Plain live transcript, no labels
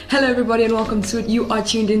Hello everybody and welcome to it. You are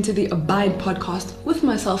tuned into the Abide podcast with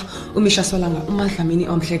myself, Umisha Solanga, Umatlamini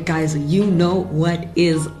Omhle. Guys, you know what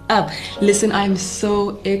is up. Listen, I'm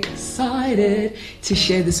so excited to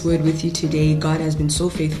share this word with you today. God has been so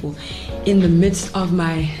faithful in the midst of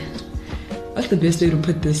what's the best way to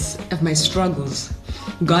put this? Of my struggles.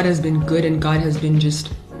 God has been good and God has been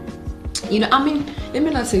just, let me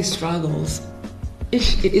not say struggles.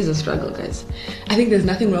 It is a struggle, guys. I think there's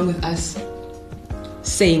nothing wrong with us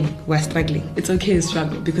saying we're struggling. It's okay to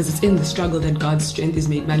struggle because it's in the struggle that God's strength is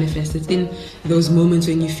made manifest. It's in those moments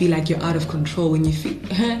when you feel like you're out of control, when you feel,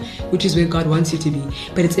 which is where God wants you to be.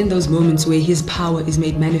 But it's in those moments where His power is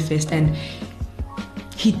made manifest and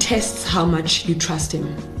He tests how much you trust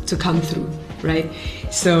Him to come through, right?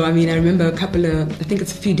 So, I remember I think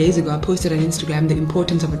it's a few days ago, I posted on Instagram the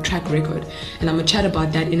importance of a track record. And I'm going to chat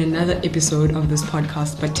about that in another episode of this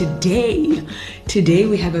podcast. But today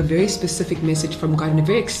we have a very specific message from God and a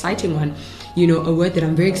very exciting one. A word that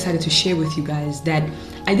I'm very excited to share with you guys that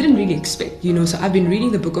I didn't really expect. So I've been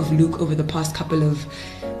reading the book of Luke over the past couple of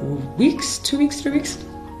weeks, 2 weeks, 3 weeks,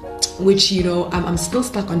 which, I'm still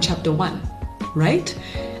stuck on chapter 1, right?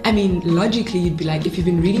 Logically, you'd be like, if you've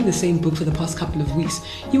been reading the same book for the past couple of weeks,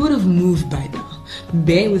 you would have moved by now.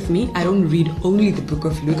 Bear with me. I don't read only the book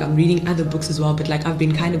of Luke. I'm reading other books as well. But I've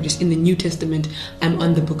been kind of just in the New Testament. I'm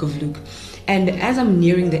on the book of Luke. And as I'm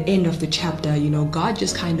nearing the end of the chapter, God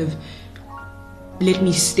just kind of let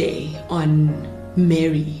me stay on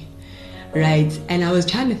Mary, right? And I was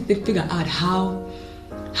trying to figure out how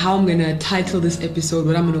I'm going to title this episode,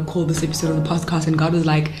 what I'm going to call this episode of the podcast. And God was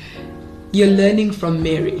like, you're learning from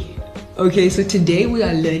Mary. Okay, so today we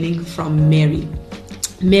are learning from Mary.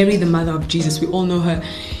 Mary, the mother of Jesus. We all know her.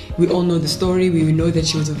 We all know the story. We know that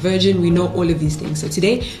she was a virgin. We know all of these things. So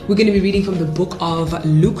today we're going to be reading from the book of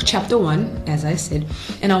Luke chapter 1, as I said.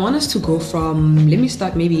 And I want us to go from, let me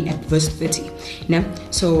start maybe at verse 30. Now,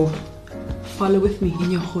 so follow with me in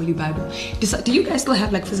your Holy Bible. Do you guys still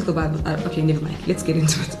have physical Bible? Okay, never mind. Let's get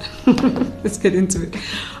into it.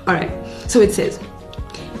 All right. So it says,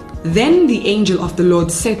 then the angel of the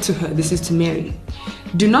Lord said to her, this is to Mary,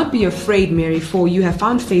 do not be afraid, Mary, for you have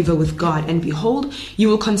found favor with God, and behold, you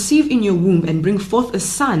will conceive in your womb and bring forth a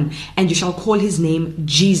son, and you shall call his name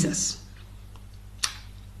Jesus.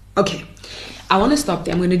 Okay, I want to stop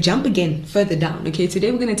there. I'm going to jump again further down. Okay,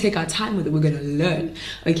 today we're going to take our time with it. We're going to learn.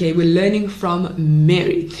 Okay, we're learning from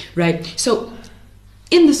Mary, right? So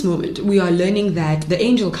in this moment, we are learning that the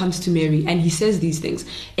angel comes to Mary and he says these things.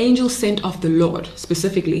 Angel sent of the Lord,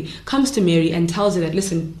 specifically, comes to Mary and tells her that,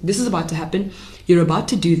 listen, this is about to happen. You're about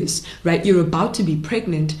to do this, right? You're about to be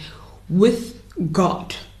pregnant with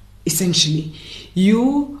God, essentially.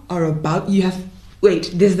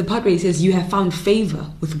 There's the part where he says you have found favor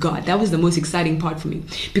with God. That was the most exciting part for me,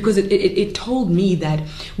 because it told me that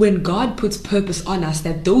when God puts purpose on us,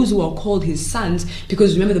 that those who are called his sons,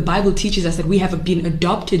 because remember the Bible teaches us that we have been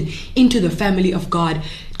adopted into the family of God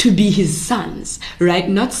to be his sons, right?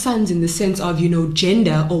 Not sons in the sense of,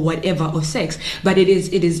 gender or whatever or sex, but it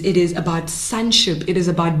is about sonship. It is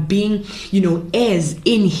about being, heirs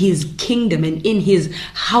in his kingdom and in his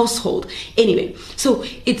household. Anyway, so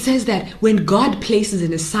it says that when God places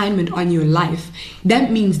an assignment on your life,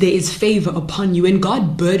 that means there is favor upon you. When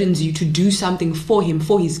God burdens you to do something for him,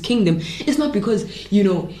 for his kingdom, it's not because, he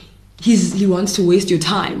wants to waste your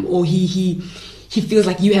time or he feels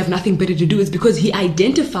like you have nothing better to do. It's because he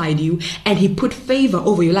identified you and he put favor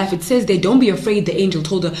over your life. It says there, don't be afraid, the angel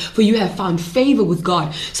told her, for you have found favor with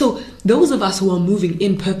God. So those of us who are moving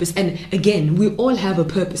in purpose, and again, we all have a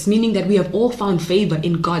purpose, meaning that we have all found favor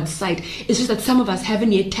in God's sight. It's just that some of us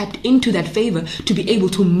haven't yet tapped into that favor to be able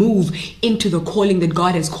to move into the calling that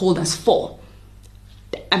God has called us for.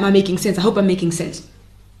 Am I making sense? I hope I'm making sense.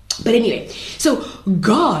 But anyway, so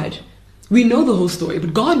God, we know the whole story,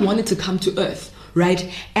 but God wanted to come to earth,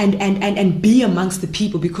 right? And be amongst the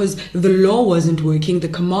people, because the law wasn't working, the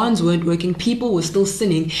commands weren't working, people were still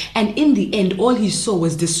sinning, and in the end all he saw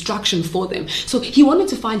was destruction for them. So he wanted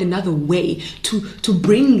to find another way to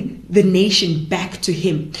bring the nation back to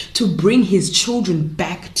him, to bring his children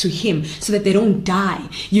back to him, so that they don't die,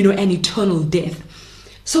 an eternal death.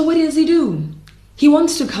 So what does he do? He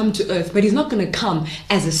wants to come to earth, but he's not going to come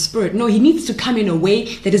as a spirit. No, he needs to come in a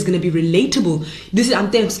way that is going to be relatable.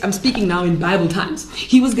 I'm speaking now in Bible times.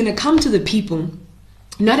 He was going to come to the people,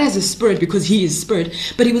 not as a spirit because he is spirit,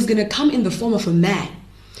 but he was going to come in the form of a man,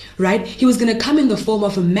 right? He was going to come in the form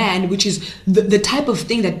of a man, which is the type of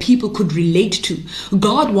thing that people could relate to.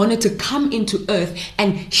 God wanted to come into earth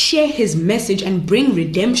and share his message and bring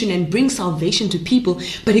redemption and bring salvation to people,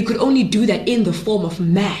 but he could only do that in the form of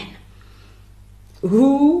man.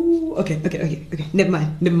 Ooh, okay. Never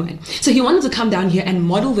mind. So he wanted to come down here and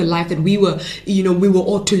model the life that we were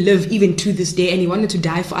ought to live even to this day, and he wanted to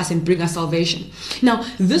die for us and bring us salvation. Now,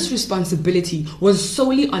 this responsibility was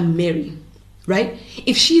solely on Mary, right?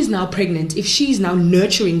 If she is now pregnant, if she is now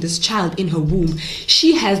nurturing this child in her womb,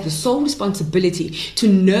 she has the sole responsibility to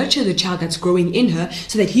nurture the child that's growing in her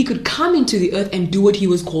so that he could come into the earth and do what he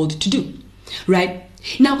was called to do, right?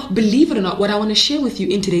 Now, believe it or not, what I want to share with you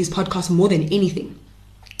in today's podcast more than anything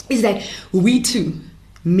is that we too,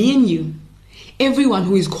 me and you, everyone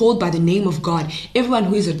who is called by the name of God, everyone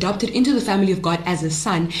who is adopted into the family of God as a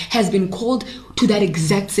son, has been called to that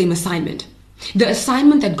exact same assignment. The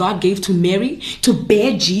assignment that God gave to Mary to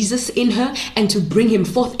bear Jesus in her and to bring him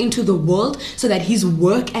forth into the world so that his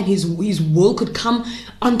work and his will could come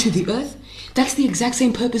onto the earth. That's the exact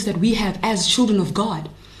same purpose that we have as children of God.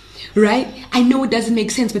 Right? I know it doesn't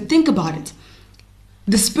make sense, but think about it.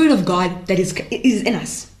 The Spirit of God that is in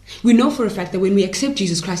us. We know for a fact that when we accept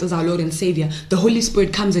Jesus Christ as our Lord and Savior, the Holy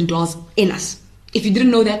Spirit comes and dwells in us. If you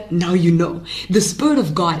didn't know that, now you know. The Spirit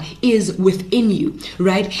of God is within you,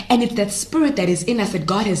 right? And it's that Spirit that is in us that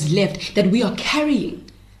God has left that we are carrying.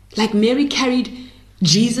 Like Mary carried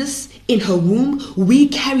Jesus in her womb, we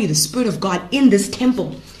carry the Spirit of God in this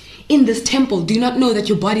temple. In this temple, do you not know that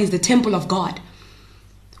your body is the temple of God?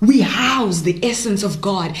 We house the essence of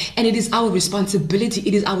God, and it is our responsibility,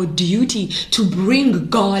 it is our duty to bring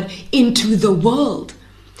God into the world.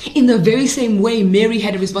 In the very same way Mary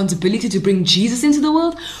had a responsibility to bring Jesus into the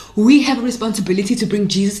world, we have a responsibility to bring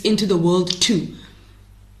Jesus into the world too.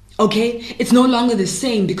 Okay? It's no longer the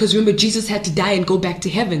same because remember, Jesus had to die and go back to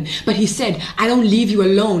heaven. But he said, I don't leave you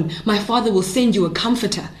alone. My Father will send you a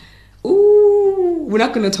comforter. Ooh, we're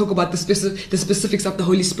not going to talk about the specifics of the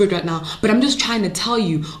Holy Spirit right now, but I'm just trying to tell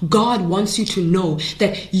you, God wants you to know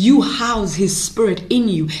that you house his Spirit in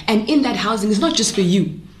you, and in that housing is not just for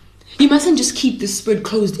you. You mustn't just keep the Spirit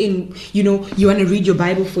closed in, you want to read your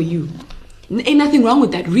Bible for you. Ain't nothing wrong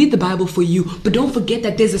with that. Read the Bible for you, but don't forget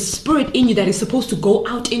that there's a Spirit in you that is supposed to go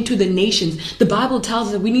out into the nations. The Bible tells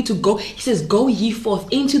us that we need to go. He says, go ye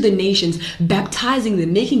forth into the nations, baptizing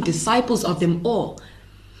them, making disciples of them all.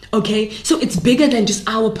 Okay, so it's bigger than just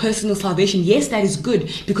our personal salvation. Yes, that is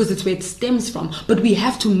good because that's where it stems from, but we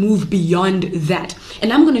have to move beyond that.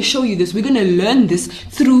 And I'm going to show you this. We're going to learn this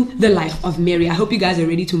through the life of Mary. I hope you guys are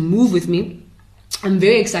ready to move with me. I'm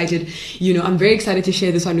very excited. I'm very excited to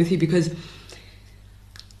share this one with you because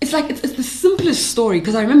it's the simplest story.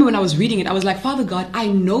 Because I remember when I was reading it, I was like, Father God, I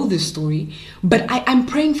know this story, but I'm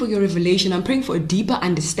praying for your revelation. I'm praying for a deeper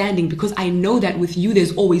understanding because I know that with you,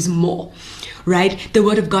 there's always more. Right? The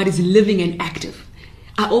word of God is living and active.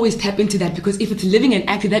 I always tap into that because if it's living and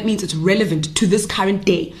active, that means it's relevant to this current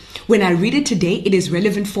day. When I read it today, it is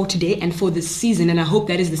relevant for today and for this season. And I hope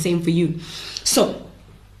that is the same for you. So,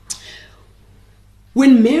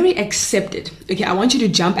 when Mary accepted, okay, I want you to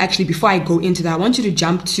jump, actually, before I go into that, I want you to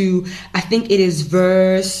jump to, I think it is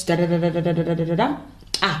verse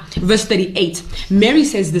 38. Mary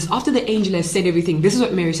says this, after the angel has said everything, this is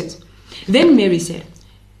what Mary says. Then Mary said,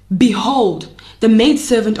 behold, the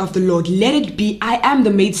maidservant of the Lord, let it be, I am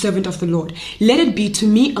the maidservant of the Lord. Let it be to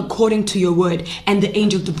me according to your word. And the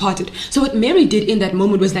angel departed. So what Mary did in that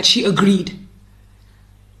moment was that she agreed.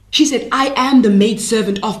 She said, I am the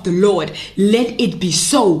maidservant of the Lord. Let it be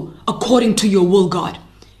so according to your will, God.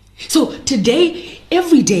 So today,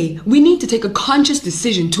 every day, we need to take a conscious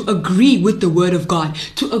decision to agree with the word of God,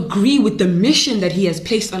 to agree with the mission that he has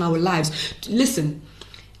placed on our lives. Listen,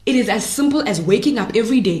 it is as simple as waking up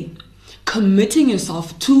every day, committing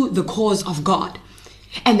yourself to the cause of God.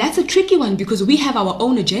 And that's a tricky one because we have our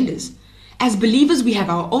own agendas. As believers, we have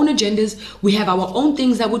our own agendas. We have our own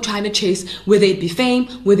things that we're trying to chase, whether it be fame,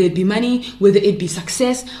 whether it be money, whether it be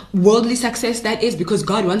success, worldly success, that is, because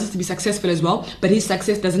God wants us to be successful as well, but his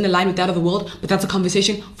success doesn't align with that of the world, but that's a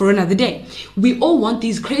conversation for another day. We all want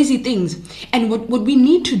these crazy things. And what we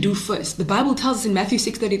need to do first, the Bible tells us in Matthew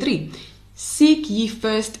 6:33, seek ye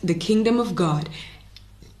first the kingdom of God,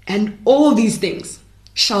 and all these things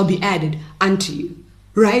shall be added unto you.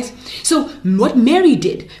 Right? So what Mary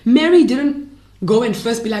did, Mary didn't go and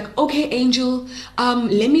first be like, okay, angel,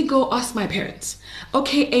 let me go ask my parents.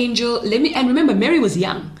 Okay, angel, and remember, Mary was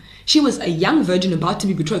young. She was a young virgin about to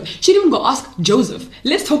be betrothed. She didn't go ask Joseph.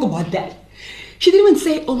 Let's talk about that. She didn't even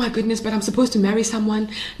say, oh my goodness, but I'm supposed to marry someone.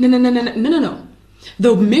 No.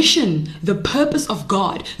 The mission, the purpose of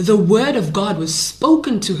God, the word of God was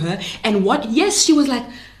spoken to her. And yes, she was like,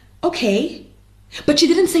 okay. But she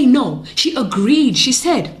didn't say no. She agreed. She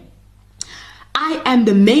said, I am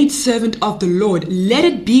the maidservant of the Lord. Let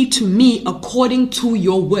it be to me according to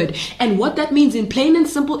your word. And what that means in plain and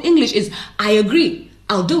simple English is, I agree.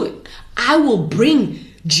 I'll do it. I will bring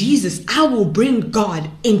Jesus. I will bring God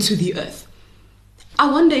into the earth. I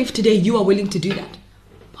wonder if today you are willing to do that.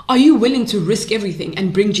 Are you willing to risk everything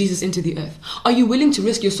and bring Jesus into the earth? Are you willing to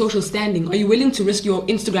risk your social standing? Are you willing to risk your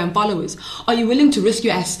Instagram followers? Are you willing to risk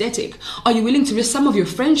your aesthetic? Are you willing to risk some of your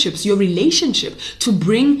friendships, your relationship, to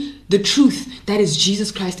bring the truth that is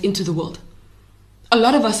Jesus Christ into the world? A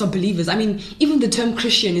lot of us are believers. I mean, even the term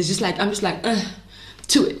Christian is just like, I'm just like,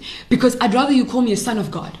 to it. Because I'd rather you call me a son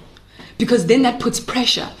of God. Because then that puts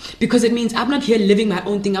pressure. Because it means I'm not here living my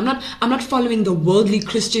own thing. I'm not following the worldly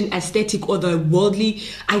Christian aesthetic or the worldly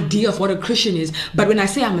idea of what a Christian is. But when I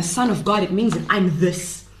say I'm a son of God, it means that I'm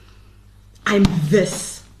this. I'm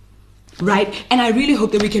this. Right? And I really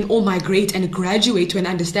hope that we can all migrate and graduate to an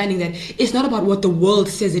understanding that it's not about what the world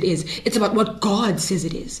says it is. It's about what God says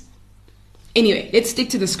it is. Anyway, let's stick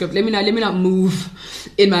to the script. Let me not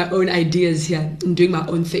move in my own ideas here and doing my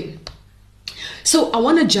own thing. So I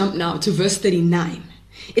want to jump now to verse 39.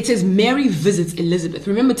 It says, Mary visits Elizabeth.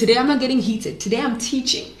 Remember, today I'm not getting heated. Today I'm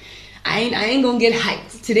teaching. I ain't gonna get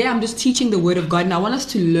hyped. Today I'm just teaching the word of God, and I want us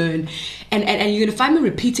to learn. And you're gonna find me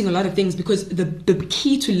repeating a lot of things because the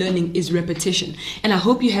key to learning is repetition. And I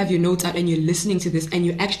hope you have your notes out and you're listening to this and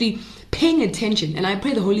you're actually paying attention. And I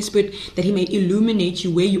pray the Holy Spirit that He may illuminate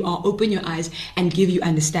you where you are, open your eyes, and give you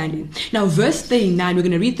understanding. Now, verse 39, we're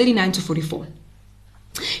gonna read 39 to 44.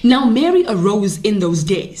 Now Mary arose in those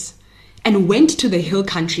days and went to the hill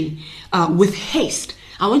country with haste.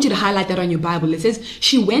 I want you to highlight that on your Bible. It says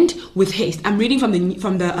she went with haste. I'm reading from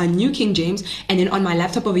the New King James, and then on my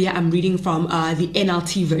laptop over here I'm reading from the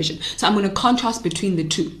NLT version. So I'm going to contrast between the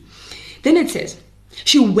two. Then it says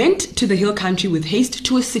she went to the hill country with haste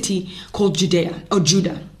to a city called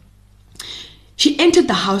Judah. She entered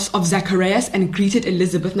the house of Zacharias and greeted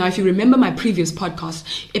Elizabeth. Now, if you remember my previous podcast,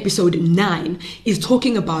 episode 9 is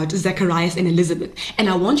talking about Zacharias and Elizabeth. And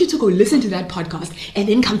I want you to go listen to that podcast and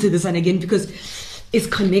then come to this one again because it's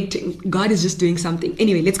connecting. God is just doing something.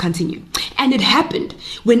 Anyway, let's continue. And it happened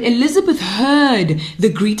when Elizabeth heard the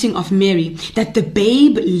greeting of Mary that the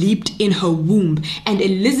babe leaped in her womb, and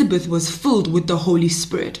Elizabeth was filled with the Holy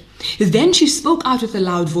Spirit. Then she spoke out with a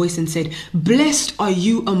loud voice and said, Blessed are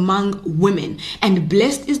you among women, and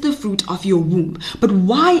blessed is the fruit of your womb. But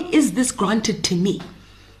why is this granted to me,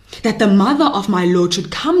 that the mother of my Lord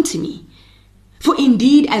should come to me? For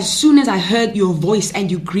indeed, as soon as I heard your voice and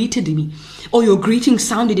you greeted me, or your greeting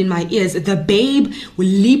sounded in my ears, the babe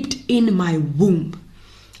leaped in my womb.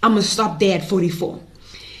 I'm going to stop there at 44.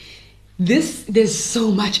 There's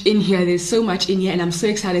so much in here. There's so much in here, and I'm so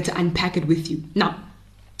excited to unpack it with you. Now,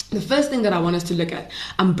 the first thing that I want us to look at,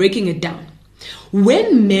 I'm breaking it down.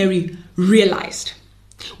 When Mary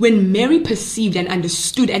perceived and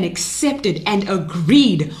understood and accepted and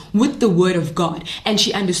agreed with the word of God, and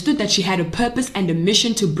she understood that she had a purpose and a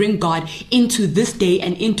mission to bring God into this day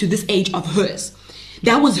and into this age of hers.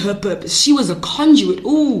 That was her purpose. She was a conduit.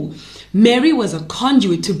 Mary was a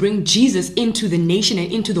conduit to bring Jesus into the nation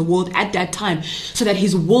and into the world at that time so that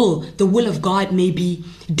His will, the will of God, may be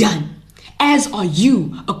done. As are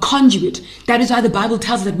you, a conduit. That is why the Bible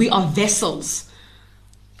tells us that we are vessels.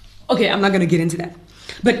 Okay, I'm not going to get into that.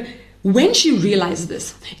 But when she realized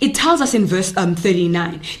this, it tells us in verse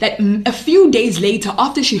 39 that a few days later,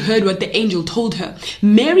 after she heard what the angel told her,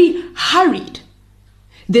 Mary hurried.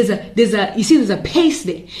 There's a pace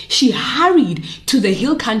there. She hurried to the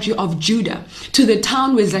hill country of Judah, to the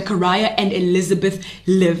town where Zechariah and Elizabeth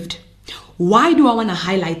lived. Why do I want to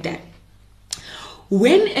highlight that?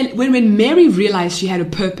 When Mary realized she had a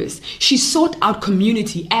purpose, she sought out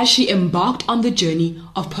community as she embarked on the journey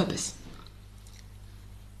of purpose.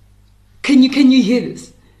 Can you hear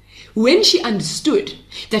this? When she understood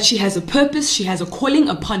that she has a purpose, she has a calling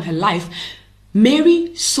upon her life,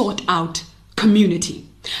 Mary sought out community.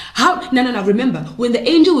 No. Remember, when the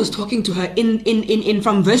angel was talking to her in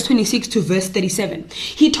from verse 26 to verse 37,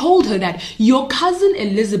 he told her that your cousin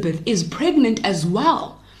Elizabeth is pregnant as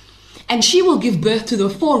well, and she will give birth to the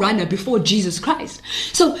forerunner before Jesus Christ.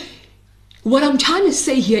 So what I'm trying to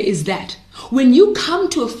say here is that when you come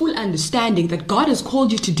to a full understanding that God has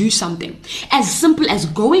called you to do something as simple as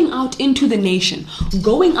going out into the nation,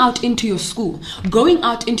 going out into your school, going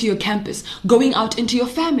out into your campus, going out into your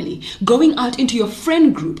family, going out into your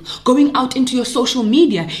friend group, going out into your social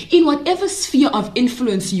media, in whatever sphere of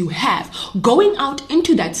influence you have, going out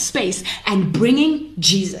into that space and bringing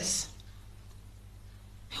Jesus.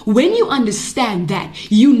 When you understand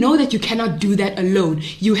that, you know that you cannot do that alone.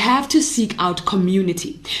 You have to seek out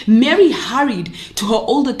community. Mary hurried to her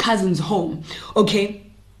older cousin's home, okay?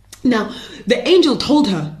 Now, the angel told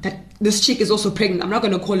her that this chick is also pregnant. I'm not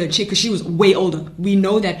going to call her chick because she was way older. We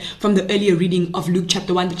know that from the earlier reading of Luke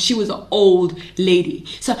chapter 1 that she was an old lady.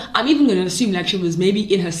 So I'm even going to assume like she was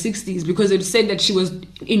maybe in her 60s because it said that she was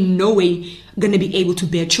in no way going to be able to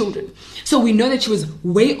bear children. So we know that she was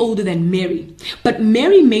way older than Mary. But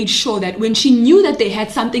Mary made sure that when she knew that they had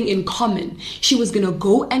something in common, she was going to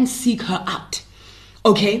go and seek her out.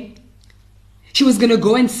 Okay? She was going to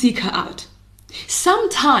go and seek her out.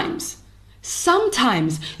 Sometimes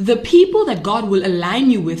the people that God will align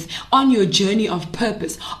you with on your journey of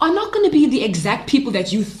purpose are not going to be the exact people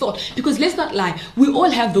that you thought. Because let's not lie, we all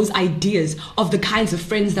have those ideas of the kinds of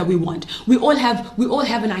friends that we want. We all have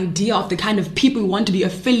an idea of the kind of people we want to be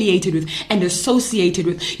affiliated with and associated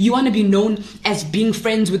with. You want to be known as being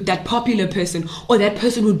friends with that popular person, or that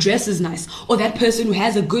person who dresses nice, or that person who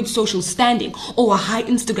has a good social standing, or a high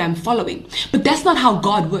Instagram following. But that's not how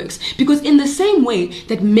God works. Because in the same way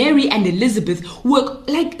that Mary and Elizabeth were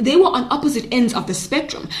like they were on opposite ends of the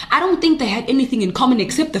spectrum, I don't think they had anything in common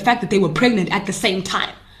except the fact that they were pregnant at the same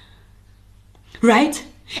time. Right?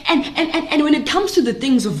 And when it comes to the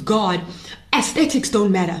things of God, aesthetics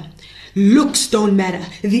don't matter. Looks don't matter.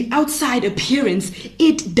 The outside appearance,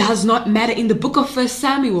 it does not matter. In the book of 1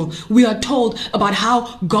 Samuel, we are told about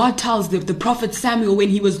how God tells the prophet Samuel when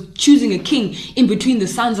he was choosing a king in between the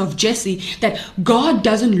sons of Jesse, that God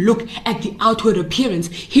doesn't look at the outward appearance.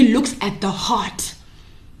 He looks at the heart.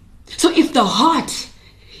 So if the heart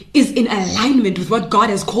is in alignment with what God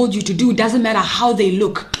has called you to do, it doesn't matter how they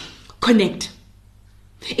look. Connect.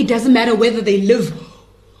 It doesn't matter whether they live.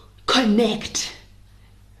 Connect.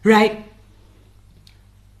 Right?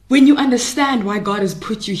 When you understand why God has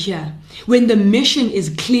put you here, when the mission is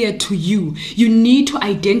clear to you, you need to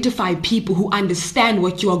identify people who understand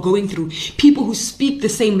what you are going through, people who speak the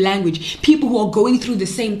same language, people who are going through the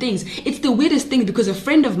same things. It's the weirdest thing because a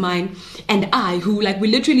friend of mine and I, who we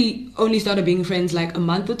literally only started being friends like a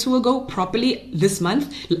month or two ago, properly this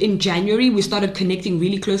month, in January, we started connecting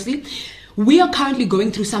really closely. We are currently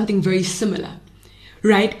going through something very similar.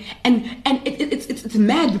 Right? And it's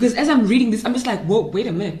mad because as I'm reading this, I'm just like, whoa, wait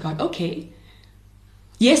a minute, God, okay.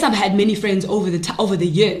 Yes, I've had many friends over the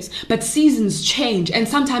years, but seasons change. And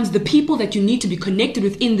sometimes the people that you need to be connected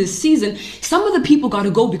with in this season, some of the people got to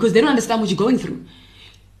go because they don't understand what you're going through.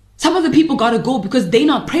 Some of the people got to go because they're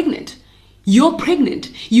not pregnant. You're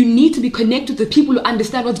pregnant. You need to be connected with the people who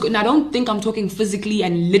understand what's going on. I don't think I'm talking physically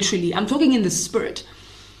and literally. I'm talking in the spirit.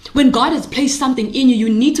 When God has placed something in you, you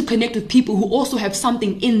need to connect with people who also have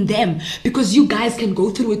something in them, because you guys can go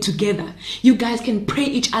through it together. You guys can pray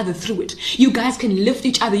each other through it. You guys can lift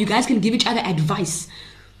each other. You guys can give each other advice.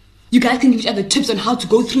 You guys can give each other tips on how to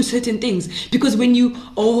go through certain things. Because when you,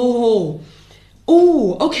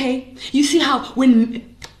 okay. You see how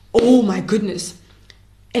oh my goodness.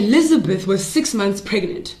 Elizabeth was 6 months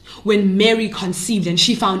pregnant when Mary conceived and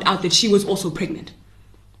she found out that she was also pregnant.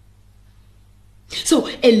 So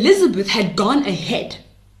Elizabeth had gone ahead.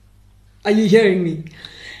 Are you hearing me?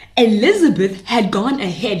 Elizabeth had gone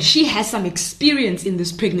ahead. She has some experience in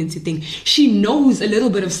this pregnancy thing. She knows a little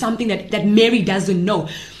bit of something that Mary doesn't know.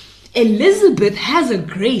 Elizabeth has a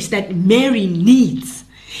grace that Mary needs.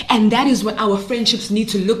 And that is what our friendships need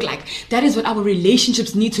to look like. That is what our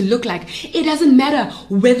relationships need to look like. It doesn't matter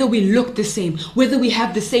whether we look the same, whether we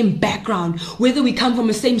have the same background, whether we come from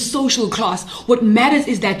the same social class. What matters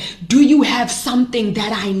is that, do you have something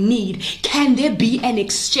that I need? Can there be an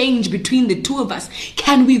exchange between the two of us?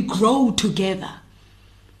 Can we grow together?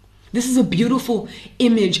 This is a beautiful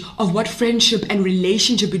image of what friendship and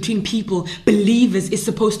relationship between people, believers, is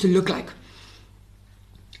supposed to look like.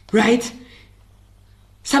 Right?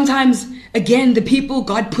 Sometimes, again, the people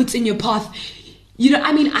God puts in your path,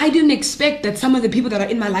 I didn't expect that some of the people that are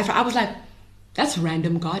in my life, I was like, that's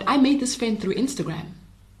random, God. I made this friend through Instagram.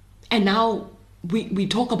 And now we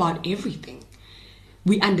talk about everything.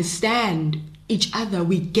 We understand each other.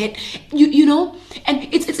 We get,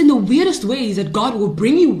 and it's in the weirdest ways that God will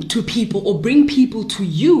bring you to people or bring people to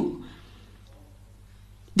you.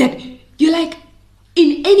 That you're like,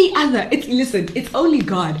 in any other, it's only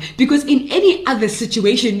God. Because in any other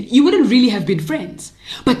situation, you wouldn't really have been friends.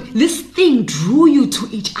 But this thing drew you to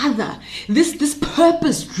each other. This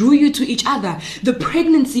purpose drew you to each other. The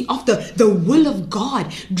pregnancy of the will of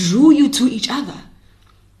God drew you to each other.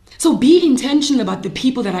 So be intentional about the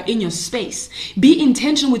people that are in your space. Be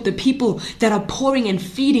intentional with the people that are pouring and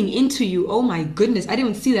feeding into you. Oh my goodness, I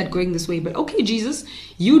didn't see that going this way. But okay, Jesus,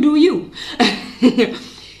 you do you.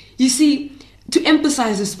 You see, to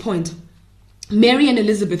emphasize this point, Mary and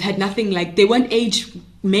Elizabeth had nothing, like they weren't age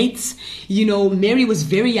mates. You know, Mary was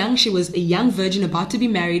very young. She was a young virgin about to be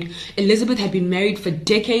married. Elizabeth had been married for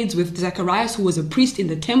decades with Zacharias, who was a priest in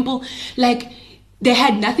the temple. Like, they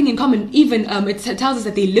had nothing in common. Even it tells us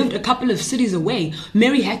that they lived a couple of cities away.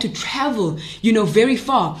 Mary had to travel, you know, very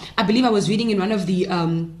far. I believe I was reading in one of the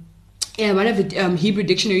Hebrew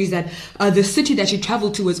dictionaries that the city that she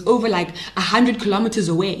traveled to was over like 100 kilometers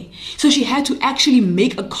away. So she had to actually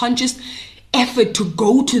make a conscious effort to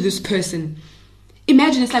go to this person.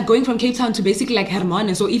 Imagine, it's like going from Cape Town to basically like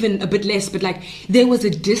Hermanus, or even a bit less, but like there was a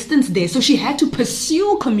distance there. So she had to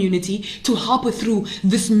pursue community to help her through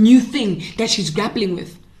this new thing that she's grappling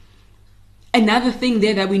with. Another thing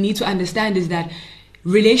there that we need to understand is that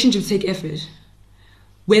relationships take effort.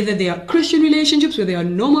 Whether they are Christian relationships, whether they are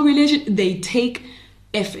normal relationships, they take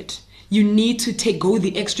effort. You need to go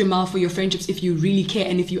the extra mile for your friendships if you really care,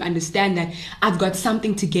 and if you understand that I've got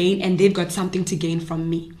something to gain and they've got something to gain from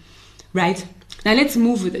me, right? Now let's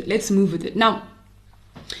move with it. Now,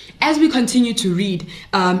 as we continue to read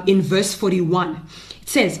in verse 41, it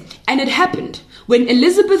says, "And it happened when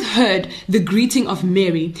Elizabeth heard the greeting of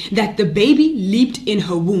Mary that the baby leaped in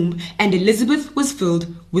her womb, and Elizabeth was filled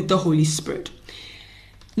with the Holy Spirit."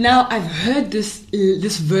 Now, I've heard this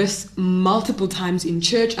verse multiple times in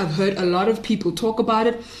church. I've heard a lot of people talk about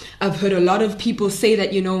it. I've heard a lot of people say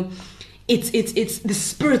that, you know, it's the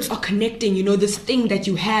spirits are connecting. You know, this thing that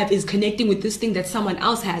you have is connecting with this thing that someone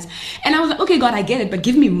else has. And I was like, okay, God, I get it, but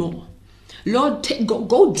give me more. Lord,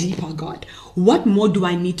 go deeper, God. What more do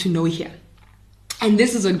I need to know here? And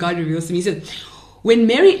this is what God reveals to me. He says, when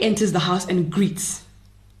Mary enters the house and greets,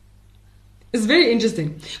 it's very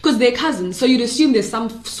interesting because they're cousins. So you'd assume there's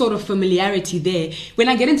some sort of familiarity there. When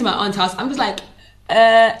I get into my aunt's house, I'm just like,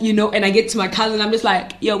 you know, and I get to my cousin, I'm just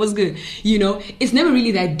like, yo, what's good? You know, it's never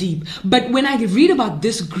really that deep. But when I read about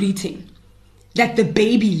this greeting, that the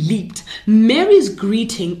baby leaped, Mary's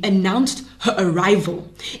greeting announced her arrival.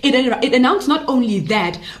 It announced not only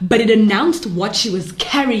that, but it announced what she was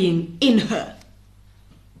carrying in her.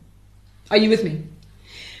 Are you with me?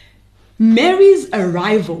 Mary's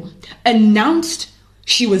arrival announced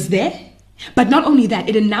she was there, but not only that,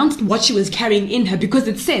 it announced what she was carrying in her, because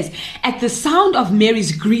it says, at the sound of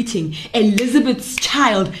Mary's greeting, Elizabeth's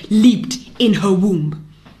child leaped in her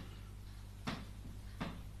womb.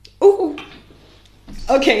 Oh,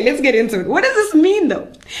 okay, let's get into it. What does this mean though?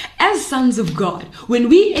 As sons of God, when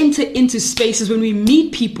we enter into spaces, when we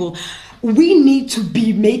meet people, we need to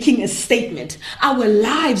be making a statement. Our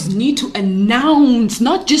lives need to announce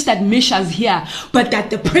not just that Misha's here, but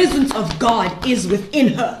that the presence of God is within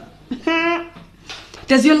her.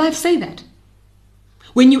 Does your life say that?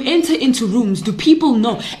 When you enter into rooms, do people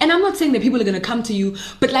know? And I'm not saying that people are going to come to you,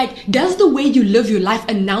 but like, does the way you live your life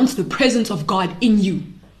announce the presence of God in you?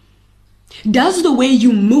 Does the way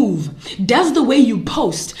you move, does the way you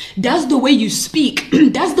post, does the way you speak,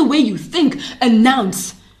 does the way you think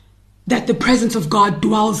announce that the presence of God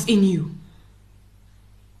dwells in you?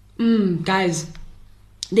 Guys,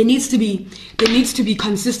 there needs to be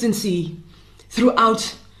consistency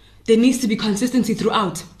throughout. There needs to be consistency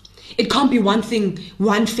throughout. It can't be one thing,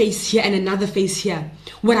 one face here and another face here.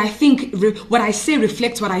 What I say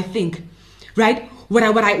reflects what I think, right? What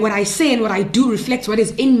I say and what I do reflects what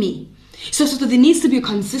is in me. So there needs to be a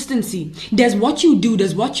consistency. Does what you do,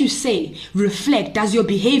 does what you say reflect? Does your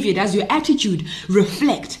behavior, does your attitude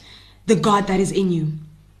reflect the God that is in you?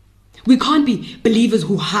 We can't be believers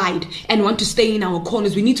who hide and want to stay in our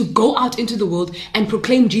corners. We need to go out into the world and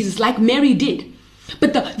proclaim Jesus like Mary did.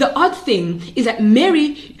 But the odd thing is that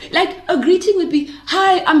Mary, like, a greeting would be,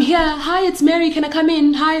 hi, I'm here. Hi, it's Mary. Can I come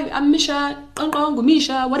in? Hi, I'm Misha,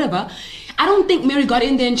 whatever. I don't think Mary got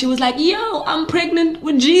in there and she was like, yo, I'm pregnant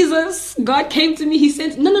with Jesus. God came to me. He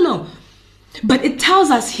sent. No. But it tells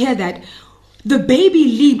us here that the baby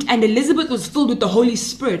leaped and Elizabeth was filled with the Holy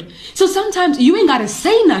Spirit. So sometimes you ain't got to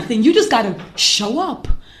say nothing. You just got to show up.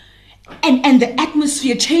 And the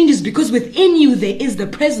atmosphere changes because within you there is the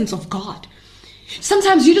presence of God.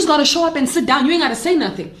 Sometimes you just got to show up and sit down. You ain't got to say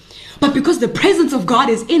nothing. But because the presence of God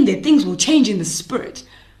is in there, things will change in the spirit.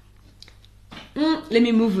 Let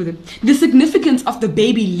me move with it. The significance of the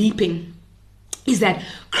baby leaping is that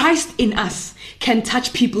Christ in us can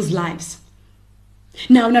touch people's lives.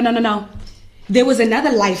 Now. There was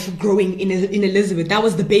another life growing in Elizabeth. That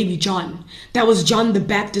was the baby John. That was John the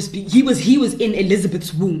Baptist. He was in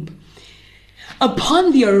Elizabeth's womb.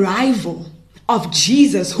 Upon the arrival of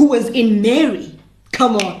Jesus, who was in Mary,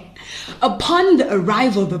 come on. Upon the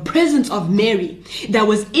arrival, the presence of Mary that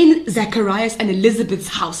was in Zacharias and Elizabeth's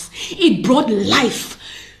house, it brought life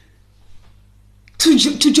to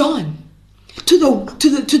John. to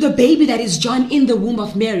the baby that is John in the womb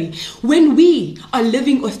of Mary. When we are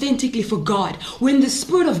living authentically for God, when the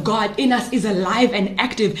Spirit of God in us is alive and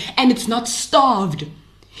active, and it's not starved,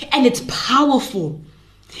 and it's powerful,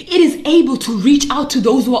 it is able to reach out to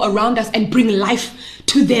those who are around us and bring life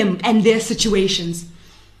to them and their situations.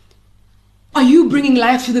 Are you bringing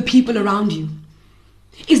life to the people around you?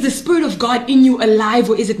 Is the Spirit of God in you alive,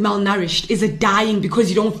 or is it malnourished? Is it dying because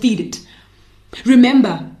you don't feed it?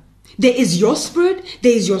 Remember, there is your spirit,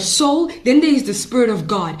 there is your soul, then there is the Spirit of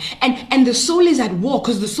God. And the soul is at war,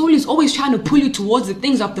 because the soul is always trying to pull you towards the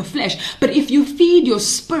things of the flesh. But if you feed your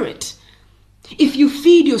spirit,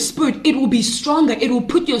 it will be stronger. It will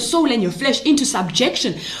put your soul and your flesh into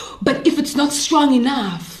subjection. But if it's not strong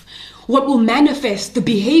enough, what will manifest, the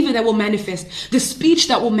behavior that will manifest, the speech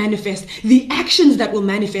that will manifest, the actions that will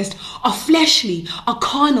manifest are fleshly, are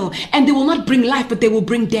carnal, and they will not bring life, but they will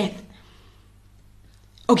bring death.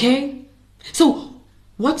 Okay? So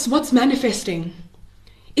what's manifesting?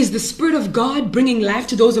 Is the Spirit of God bringing life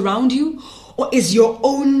to those around you? Or is your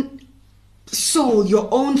own soul, your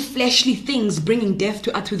own fleshly things bringing death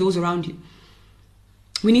to those around you?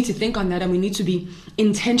 We need to think on that, and we need to be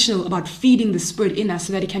intentional about feeding the Spirit in us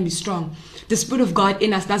so that it can be strong. The Spirit of God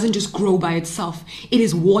in us doesn't just grow by itself. It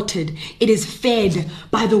is watered. It is fed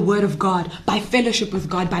by the Word of God, by fellowship with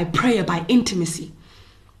God, by prayer, by intimacy.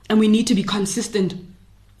 And we need to be consistent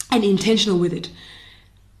and intentional with it.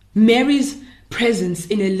 Mary's presence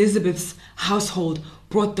in Elizabeth's household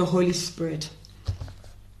brought the Holy Spirit.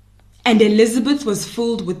 And Elizabeth was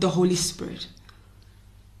filled with the Holy Spirit.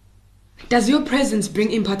 Does your presence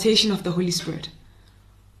bring impartation of the Holy Spirit?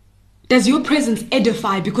 Does your presence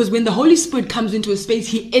edify? Because when the Holy Spirit comes into a space,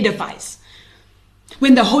 He edifies.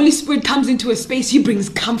 When the Holy Spirit comes into a space, He brings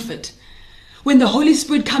comfort. When the Holy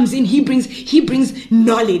Spirit comes in, He brings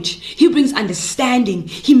knowledge. He brings understanding.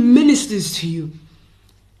 He ministers to you.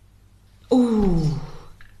 Oh,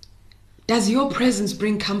 does your presence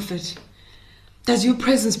bring comfort? Does your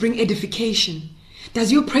presence bring edification?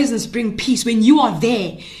 Does your presence bring peace? When you are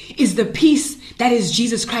there, is the peace that is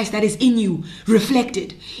Jesus Christ that is in you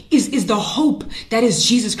reflected? Is the hope that is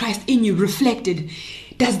Jesus Christ in you reflected?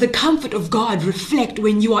 Does the comfort of God reflect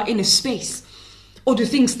when you are in a space? Or do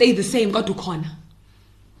things stay the same? God do corner.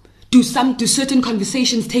 Do certain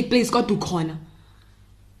conversations take place? God do corner.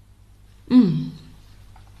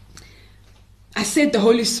 I said the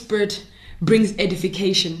Holy Spirit brings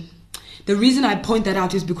edification. The reason I point that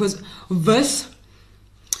out is because verse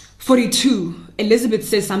 42, Elizabeth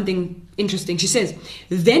says something interesting. She says,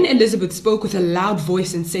 "Then Elizabeth spoke with a loud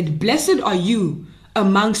voice and said, 'Blessed are you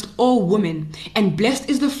amongst all women, and blessed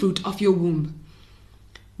is the fruit of your womb.'"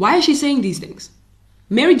 Why is she saying these things?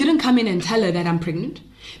 Mary didn't come in and tell her that I'm pregnant.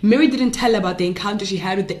 Mary didn't tell her about the encounter she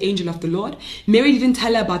had with the angel of the Lord. Mary didn't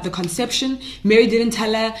tell her about the conception. Mary didn't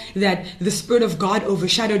tell her that the Spirit of God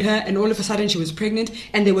overshadowed her and all of a sudden she was pregnant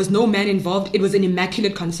and there was no man involved. It was an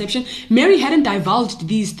immaculate conception. Mary hadn't divulged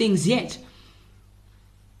these things yet.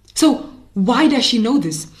 So why does she know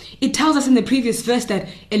this? It tells us in the previous verse that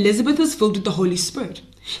Elizabeth was filled with the Holy Spirit.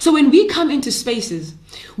 So when we come into spaces,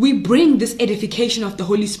 we bring this edification of the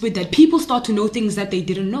Holy Spirit that people start to know things that they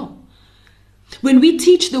didn't know. When we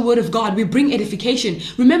teach the Word of God, we bring edification.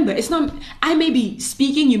 Remember, it's not, I may be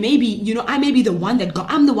speaking, you may be, I may be the one that God,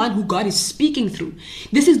 I'm the one who God is speaking through.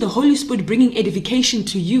 This is the Holy Spirit bringing edification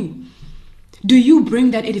to you. Do you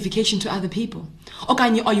bring that edification to other people? Or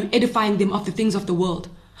are you edifying them of the things of the world?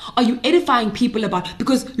 Are you edifying people about,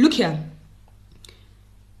 because look here,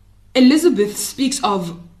 Elizabeth speaks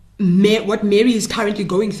of what Mary is currently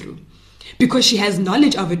going through because she has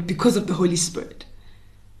knowledge of it because of the Holy Spirit.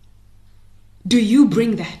 Do you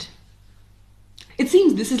bring that? It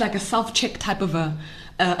seems this is like a self-check type of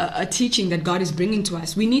a teaching that God is bringing to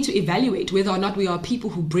us. We need to evaluate whether or not we are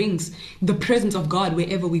people who brings the presence of God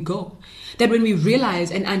wherever we go. That when we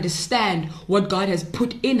realize and understand what God has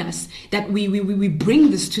put in us, that we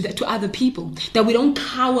bring this to other people. That we don't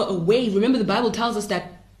cower away. Remember, the Bible tells us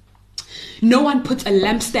that no one puts a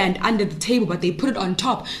lampstand under the table, but they put it on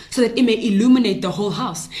top so that it may illuminate the whole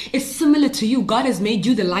house. It's similar to you. God has made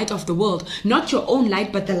you the light of the world. Not your own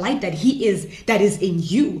light, but the light that He is, that is in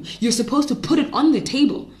you. You're supposed to put it on the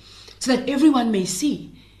table so that everyone may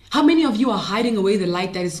see. How many of you are hiding away the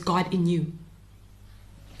light that is God in you?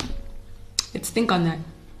 Let's think on that.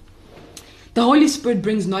 The Holy Spirit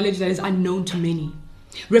brings knowledge that is unknown to many.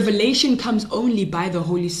 Revelation comes only by the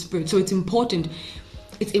Holy Spirit. So it's important.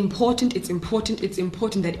 It's important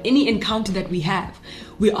that any encounter that we have,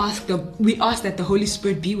 we ask that the Holy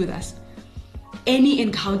Spirit be with us. Any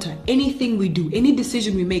encounter, anything we do, any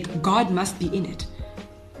decision we make, God must be in it.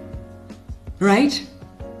 Right?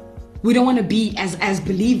 We don't want to be as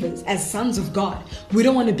believers, as sons of God. We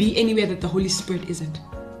don't want to be anywhere that the Holy Spirit isn't.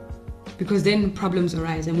 Because then problems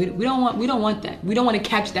arise, and we don't want that. We don't want to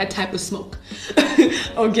catch that type of smoke.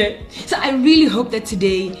 Okay? So I really hope that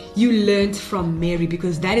today you learned from Mary,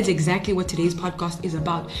 because that is exactly what today's podcast is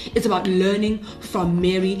about. It's about learning from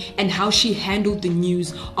Mary and how she handled the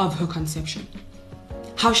news of her conception.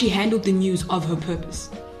 How she handled the news of her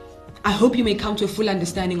purpose. I hope you may come to a full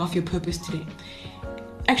understanding of your purpose today.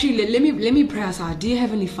 Actually, let me pray us out. Dear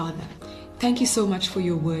Heavenly Father, thank you so much for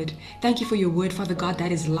your word. Thank you for your word, Father God,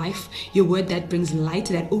 that is life. Your word that brings light,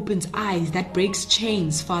 that opens eyes, that breaks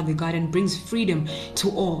chains, Father God, and brings freedom to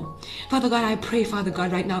all. Father God, I pray, Father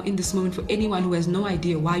God, right now in this moment for anyone who has no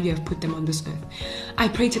idea why you have put them on this earth. I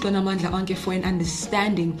pray to Mandla for an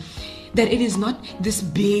understanding that it is not this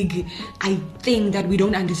big thing that we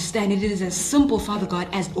don't understand. It is as simple, Father God,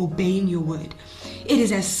 as obeying your word. It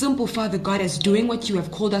is as simple, Father God, as doing what you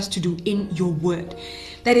have called us to do in your word.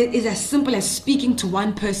 That it is as simple as speaking to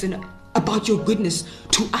one person about your goodness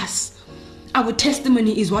to us. Our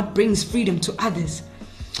testimony is what brings freedom to others.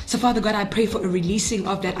 So, Father God, I pray for a releasing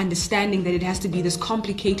of that understanding that it has to be this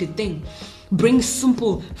complicated thing. Bring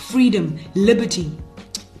simple freedom, liberty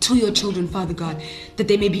to your children, Father God, that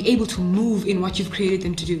they may be able to move in what you've created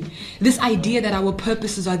them to do. This idea that our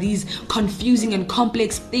purposes are these confusing and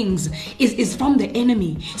complex things is from the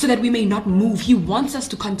enemy, so that we may not move. He wants us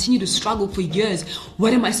to continue to struggle for years.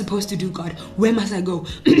 What am I supposed to do, God? Where must I go?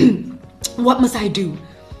 What must I do?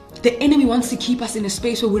 The enemy wants to keep us in a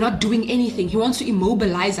space where we're not doing anything. He wants to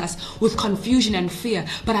immobilize us with confusion and fear.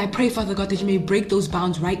 But I pray, Father God, that you may break those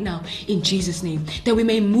bounds right now in Jesus' name. That we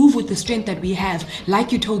may move with the strength that we have,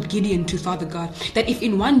 like you told Gideon to, Father God. That if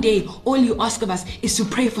in one day all you ask of us is to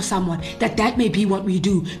pray for someone, that may be what we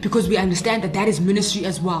do, because we understand that is ministry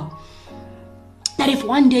as well. That if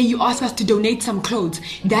one day you ask us to donate some clothes,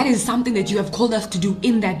 that is something that you have called us to do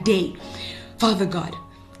in that day. Father God,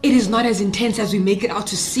 it is not as intense as we make it out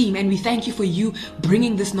to seem, and we thank you for you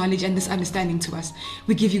bringing this knowledge and this understanding to us.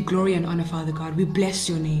 We give you glory and honor, Father God. We bless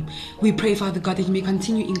your name. We pray, Father God, that you may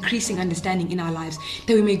continue increasing understanding in our lives,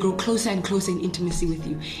 that we may grow closer and closer in intimacy with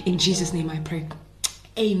you. In Jesus' name I pray.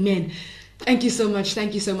 Amen. Thank you so much.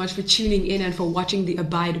 Thank you so much for tuning in and for watching the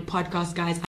Abide podcast, guys.